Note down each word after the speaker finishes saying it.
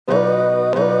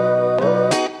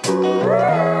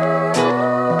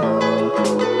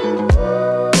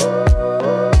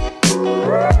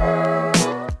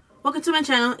my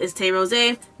channel, it's Tay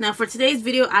Rosé. Now for today's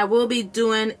video, I will be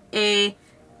doing a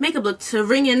makeup look to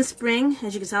ring in spring.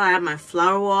 As you can tell, I have my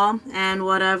flower wall and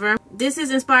whatever. This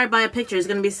is inspired by a picture. It's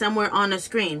going to be somewhere on the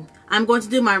screen. I'm going to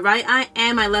do my right eye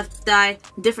and my left eye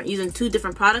different using two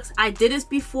different products. I did this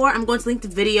before. I'm going to link the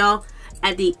video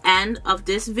at the end of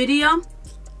this video.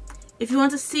 If you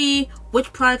want to see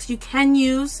which products you can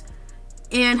use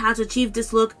and how to achieve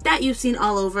this look that you've seen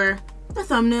all over the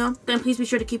thumbnail, then please be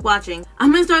sure to keep watching.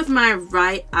 I'm going to start with my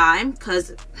right eye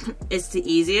because it's the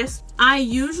easiest. I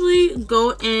usually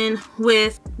go in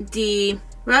with the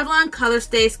Revlon Color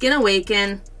Stay Skin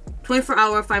Awaken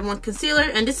 24-Hour 5-in-1 Concealer,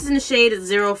 and this is in the shade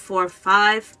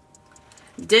 045.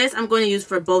 This I'm going to use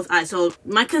for both eyes, so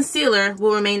my concealer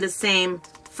will remain the same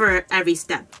for every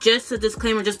step. Just a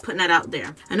disclaimer, just putting that out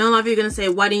there. I know a lot of you are going to say,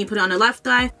 why didn't you put it on the left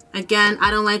eye? Again, I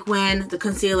don't like when the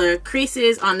concealer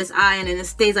creases on this eye and then it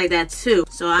stays like that too.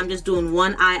 So I'm just doing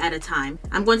one eye at a time.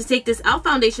 I'm going to take this e.l.f.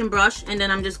 foundation brush and then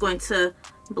I'm just going to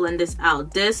blend this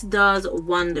out. This does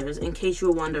wonders, in case you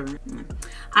were wondering.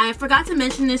 I forgot to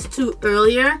mention this too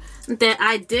earlier, that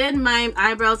I did my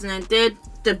eyebrows and I did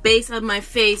the base of my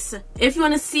face. If you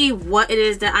want to see what it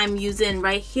is that I'm using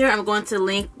right here, I'm going to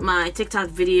link my TikTok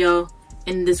video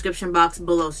in the description box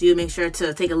below, so you make sure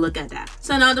to take a look at that.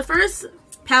 So now the first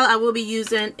palette I will be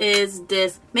using is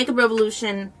this Makeup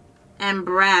Revolution and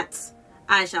Bratz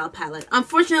Eyeshadow Palette.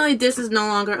 Unfortunately, this is no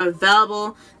longer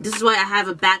available. This is why I have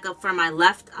a backup for my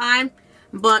left eye.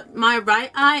 But my right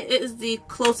eye is the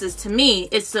closest to me.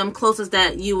 It's the closest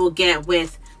that you will get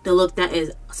with the look that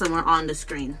is somewhere on the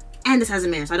screen. And this has a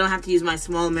mirror, so I don't have to use my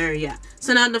small mirror yet.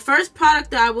 So now the first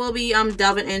product that I will be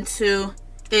delving into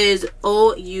is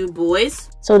Oh You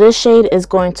Boys. So this shade is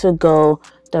going to go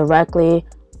directly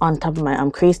on top of my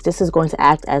crease. This is going to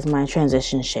act as my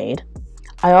transition shade.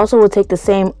 I also will take the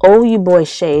same Oh You Boys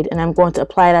shade and I'm going to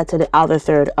apply that to the outer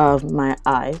third of my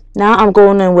eye. Now I'm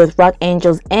going in with Rock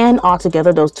Angels and All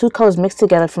Together, those two colors mixed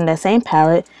together from that same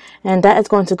palette, and that is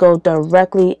going to go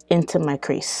directly into my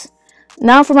crease.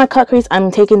 Now for my cut crease,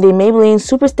 I'm taking the Maybelline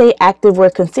SuperStay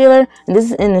Activewear Concealer, and this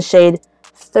is in the shade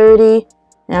 30,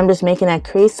 and I'm just making that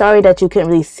crease. Sorry that you couldn't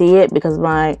really see it because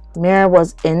my mirror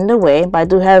was in the way, but I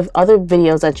do have other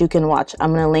videos that you can watch.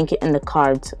 I'm going to link it in the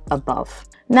cards above.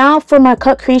 Now for my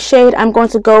cut crease shade, I'm going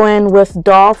to go in with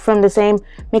Doll from the same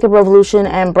Makeup Revolution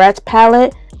and Bratz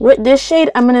palette. With this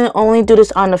shade, I'm going to only do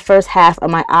this on the first half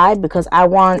of my eye because I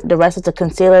want the rest of the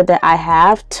concealer that I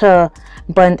have to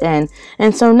blend in.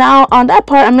 And so now on that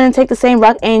part, I'm going to take the same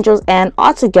Rock Angels and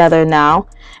All Together now,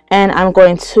 and I'm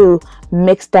going to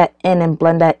mix that in and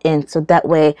blend that in so that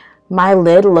way my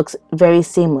lid looks very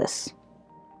seamless.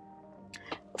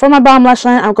 For my bottom lash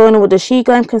line, I'm going in with the She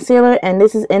Glam Concealer, and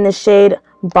this is in the shade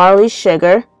Barley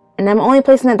Sugar. And I'm only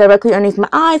placing it directly underneath my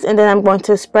eyes, and then I'm going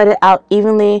to spread it out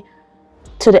evenly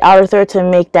to the outer third to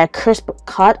make that crisp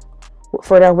cut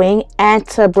for the wing and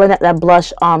to blend out that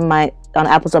blush on the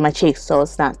apples of my cheeks so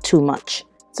it's not too much.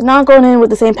 So now I'm going in with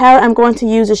the same palette. I'm going to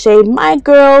use the shade My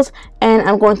Girls and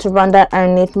I'm going to run that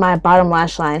underneath my bottom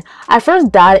lash line. I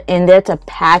first dot it in there to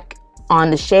pack on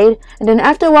the shade, and then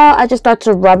after a while I just start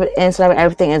to rub it in so that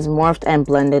everything is morphed and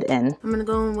blended in. I'm gonna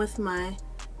go in with my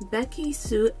Becky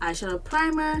Suede eyeshadow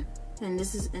primer, and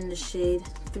this is in the shade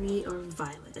 3 or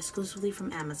Violet, exclusively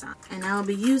from Amazon. And I'll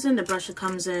be using the brush that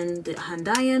comes in the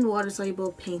Handayan Water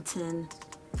Soluble Paint-In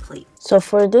Plate. So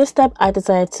for this step, I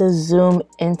decided to zoom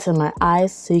into my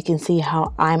eyes so you can see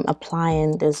how I'm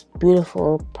applying this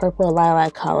beautiful purple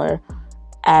lilac color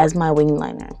as my wing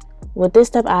liner. With this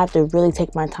step, I have to really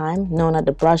take my time, knowing that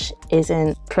the brush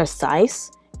isn't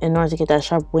precise in order to get that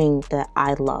sharp wing that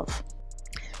I love.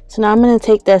 So now I'm going to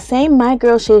take that same My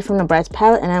Girl shade from the Bratz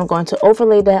palette and I'm going to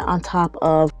overlay that on top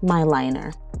of my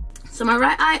liner. So my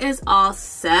right eye is all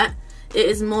set. It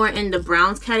is more in the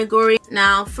browns category.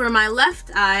 Now for my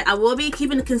left eye, I will be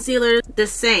keeping the concealer the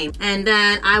same. And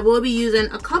then I will be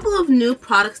using a couple of new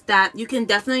products that you can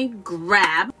definitely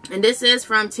grab. And this is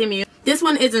from Temu. This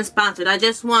one isn't sponsored. I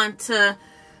just want to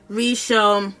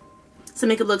re-show some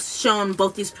makeup looks showing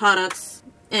both these products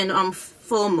in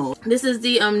full mode. This is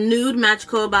the Nude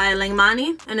Magical by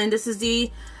Langmani, and then this is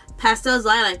the Pastels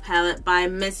Lilac palette by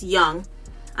Miss Young.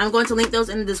 I'm going to link those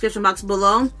in the description box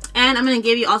below, and I'm going to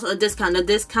give you also a discount. The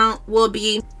discount will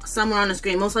be somewhere on the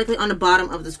screen, most likely on the bottom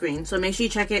of the screen, so make sure you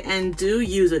check it and do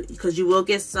use it because you will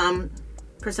get some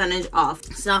percentage off.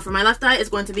 So now for my left eye, it's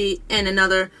going to be in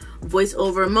another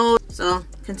voiceover mode, so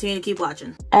continue to keep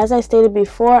watching. As I stated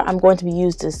before, I'm going to be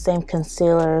using the same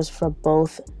concealers for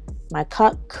both my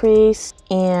cut crease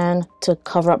and to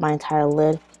cover up my entire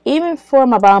lid. Even for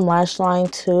my bottom lash line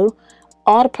too,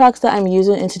 All the products that I'm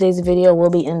using in today's video will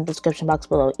be in the description box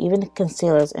below, even the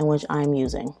concealers in which I'm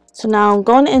using. So now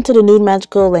going into the Nude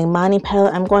Magical Leimani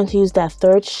palette, I'm going to use that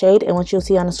third shade in which you'll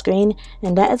see on the screen,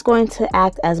 and that is going to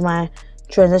act as my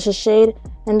transition shade,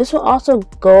 and this will also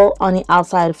go on the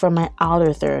outside for my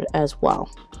outer third as well.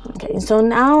 Okay, so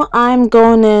now I'm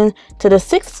going in to the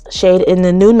 6th shade in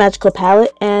the Nude Magical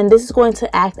palette, and this is going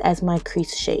to act as my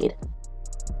crease shade.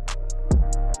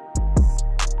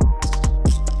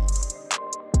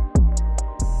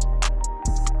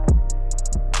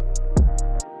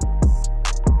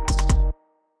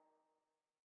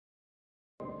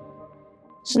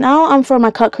 So now for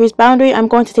my cut crease boundary, I'm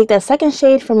going to take that 2nd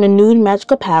shade from the Nude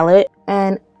Magical palette,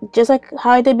 and just like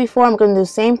how I did before, I'm going to do the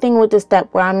same thing with this step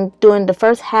where I'm doing the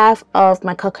first half of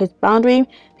my cut crease boundary,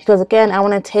 because again I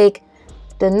want to take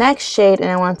the next shade and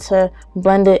I want to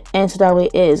blend it in so that way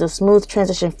it is a smooth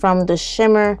transition from the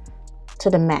shimmer to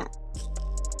the matte.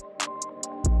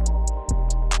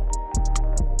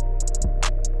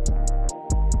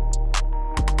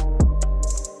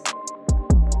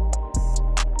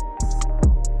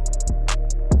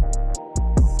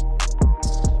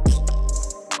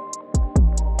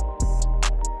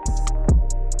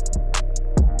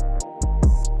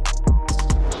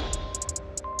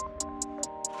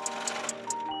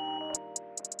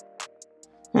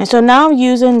 And so now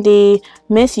using the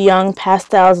Miss Young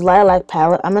Pastels Lilac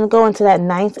palette, I'm going to go into that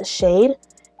 9th shade,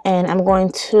 and I'm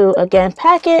going to again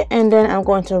pack it, and then I'm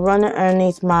going to run it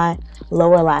underneath my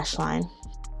lower lash line.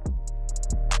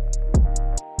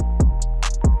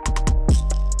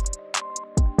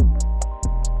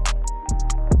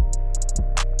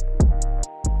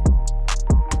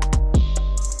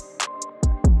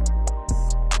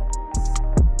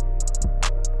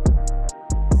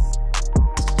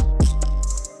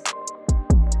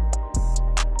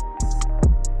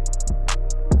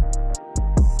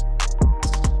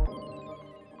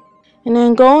 And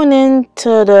then going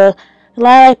into the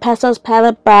Lilac Pastels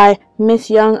palette by Miss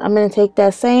Young, I'm going to take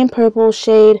that same purple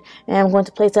shade and I'm going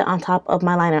to place it on top of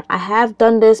my liner. I have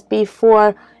done this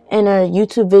before in a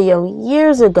YouTube video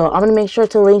years ago. I'm going to make sure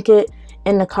to link it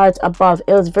in the cards above.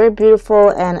 It was very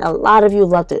beautiful and a lot of you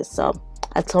loved it. So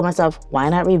I told myself, why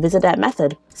not revisit that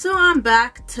method? So I'm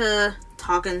back to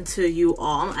talking to you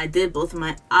all. I did both of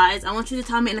my eyes. I want you to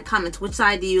tell me in the comments, which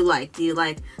side do you like? Do you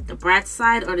like the Bratz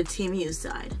side or the Team U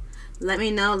side? Let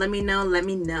me know, let me know, let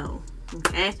me know.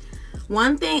 Okay.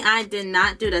 One thing I did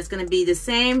not do that's gonna be the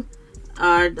same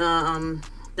are the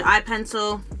eye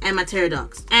pencil and my tear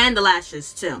ducts and the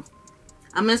lashes too.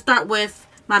 I'm gonna start with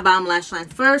my bottom lash line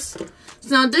first. So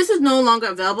now this is no longer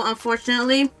available,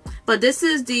 unfortunately, but this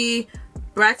is the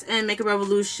Bratz and Makeup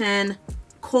Revolution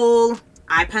Kohl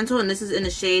eye pencil, and this is in the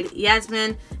shade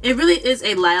Yasmin. It really is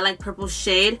a lilac purple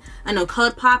shade. I know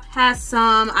ColourPop has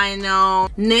some. I know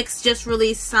NYX just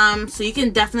released some. So you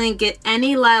can definitely get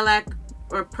any lilac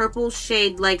or purple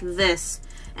shade like this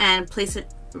and place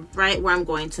it right where I'm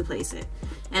going to place it.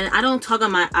 And I don't tug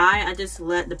on my eye. I just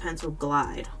let the pencil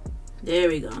glide. There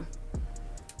we go.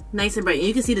 Nice and bright.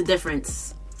 You can see the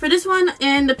difference. For this one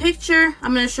in the picture,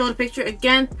 I'm going to show the picture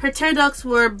again. Her tear ducts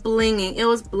were blinging. It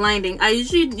was blinding. I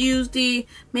usually use the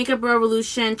Makeup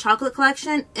Revolution Chocolate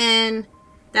Collection in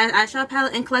that eyeshadow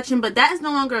palette and collection, but that is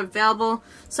no longer available.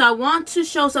 So I want to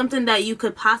show something that you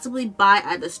could possibly buy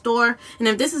at the store. And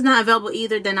if this is not available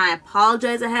either, then I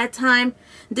apologize ahead of time.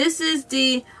 This is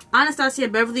the Anastasia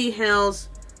Beverly Hills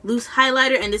Loose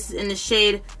Highlighter, and this is in the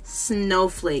shade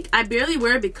Snowflake. I barely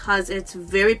wear it because it's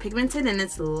very pigmented and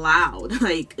it's loud.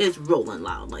 Like, it's rolling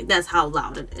loud. Like, that's how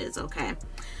loud it is, okay?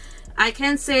 I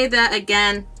can say that,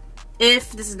 again,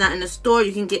 if this is not in the store,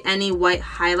 you can get any white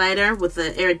highlighter with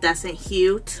an iridescent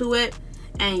hue to it,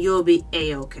 and you'll be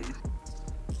a-okay.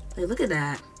 Like, look at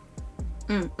that.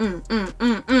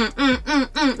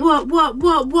 What?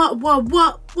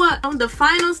 The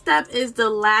final step is the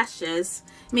lashes.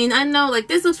 I mean, I know, like,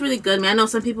 this looks really good. I mean, I know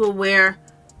some people wear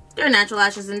their natural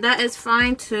lashes, and that is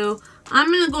fine, too. I'm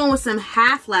going to go in with some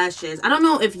half lashes. I don't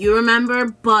know if you remember,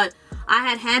 but I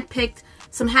had handpicked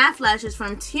some half lashes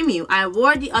from Team U. I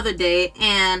wore it the other day,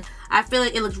 and I feel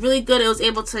like it looked really good. It was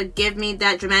able to give me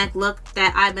that dramatic look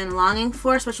that I've been longing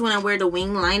for, especially when I wear the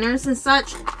wing liners and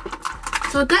such.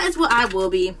 So that is what I will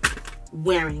be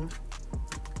wearing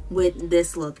with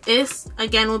this look. This,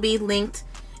 again, will be linked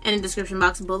in the description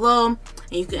box below, and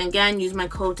you can again use my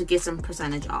code to get some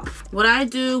percentage off. What I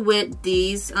do with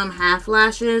these half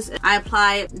lashes, I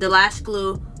apply the lash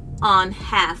glue on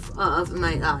half of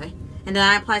my eye, and then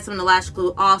I apply some of the lash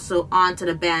glue also onto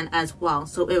the band as well,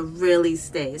 so it really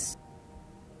stays.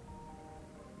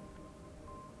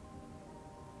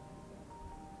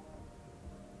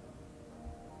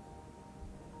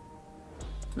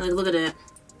 Like, look at it.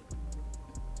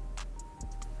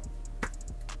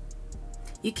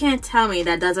 You can't tell me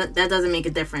that doesn't make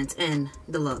a difference in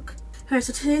the look. Alright,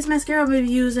 so today's mascara we'll be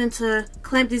using to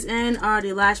clamp these in are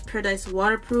the Lash Paradise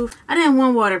Waterproof. I didn't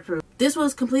want waterproof. This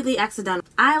was completely accidental.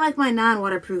 I like my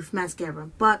non-waterproof mascara,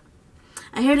 but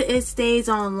I hear that it stays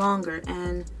on longer,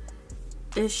 and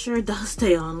it sure does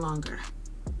stay on longer.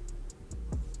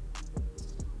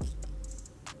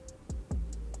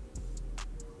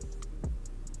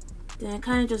 Then I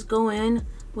kind of just go in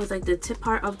with like the tip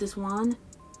part of this wand.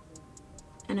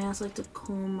 And I also like to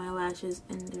comb my lashes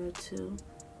in there too,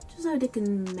 just so they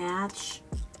can match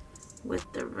with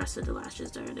the rest of the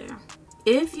lashes that are there.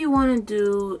 If you want to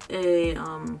do a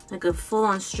like a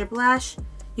full-on strip lash,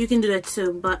 you can do that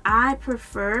too, but I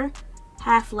prefer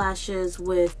half lashes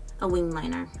with a wing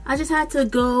liner. I just had to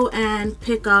go and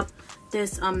pick up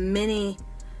this mini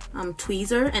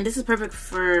tweezer, and this is perfect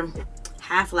for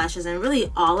half lashes and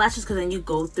really all lashes, because then you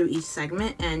go through each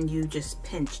segment and you just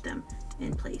pinch them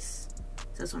in place.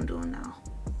 That's what I'm doing now.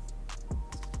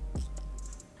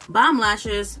 Bottom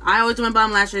lashes. I always do my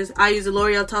bottom lashes. I use the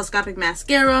L'Oreal Telescopic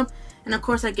Mascara. And of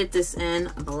course I get this in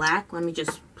black. Let me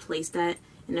just place that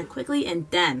in there quickly. And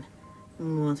then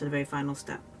move on to the very final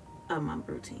step of my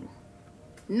routine.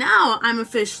 Now I'm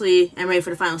officially ready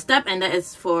for the final step. And that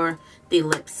is for the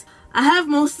lips. I have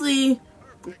mostly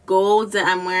gold that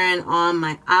I'm wearing on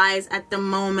my eyes at the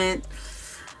moment.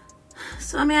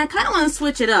 So I mean, I kind of want to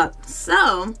switch it up.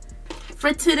 So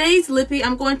for today's lippy,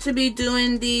 I'm going to be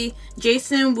doing the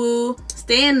Jason Wu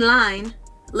Stay in Line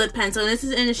lip pencil. And this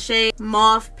is in the shade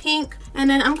Mauve Pink. And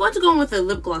then I'm going to go in with a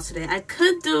lip gloss today. I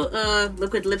could do a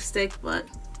liquid lipstick, but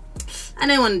I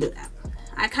didn't want to do that.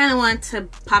 I kind of want to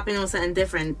pop in with something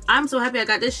different. I'm so happy I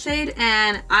got this shade,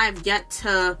 and I've yet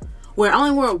to wear. I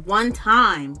only wore it one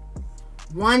time.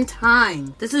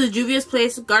 This is a Juvia's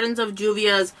Place Gardens of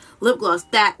Juvia's lip gloss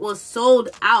that was sold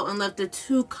out and left the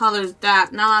two colors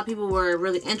that not a lot of people were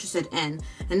really interested in.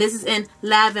 And this is in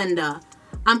lavender.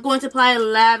 I'm going to apply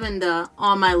lavender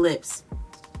on my lips.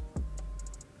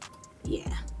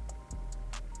 Yeah.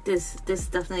 This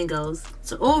definitely goes.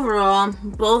 So overall,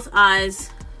 both eyes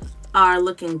are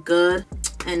looking good.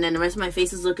 And then the rest of my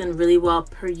face is looking really well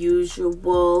per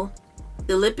usual.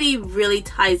 The lippy really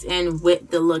ties in with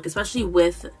the look, especially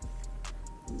with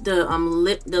the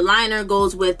the liner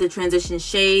goes with the transition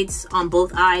shades on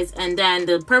both eyes, and then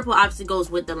the purple obviously goes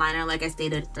with the liner like I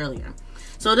stated earlier.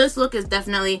 So this look is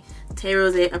definitely Tay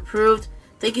Rosé approved.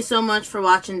 Thank you so much for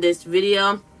watching this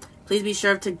video. Please be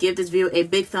sure to give this video a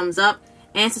big thumbs up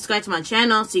and subscribe to my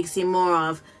channel so you can see more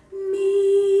of me.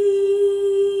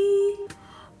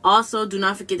 Also, do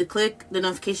not forget to click the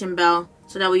notification bell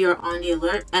so that way you're on the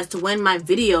alert as to when my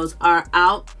videos are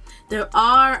out. There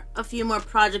are a few more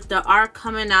projects that are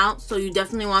coming out, so you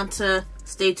definitely want to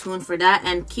stay tuned for that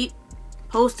and keep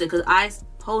posted, because I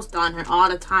post on here all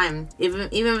the time. Even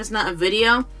if it's not a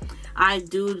video, I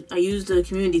use the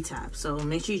community tab, so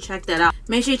make sure you check that out.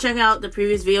 Make sure you check out the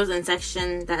previous videos and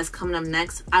section that is coming up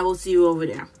next. I will see you over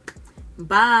there.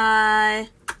 Bye.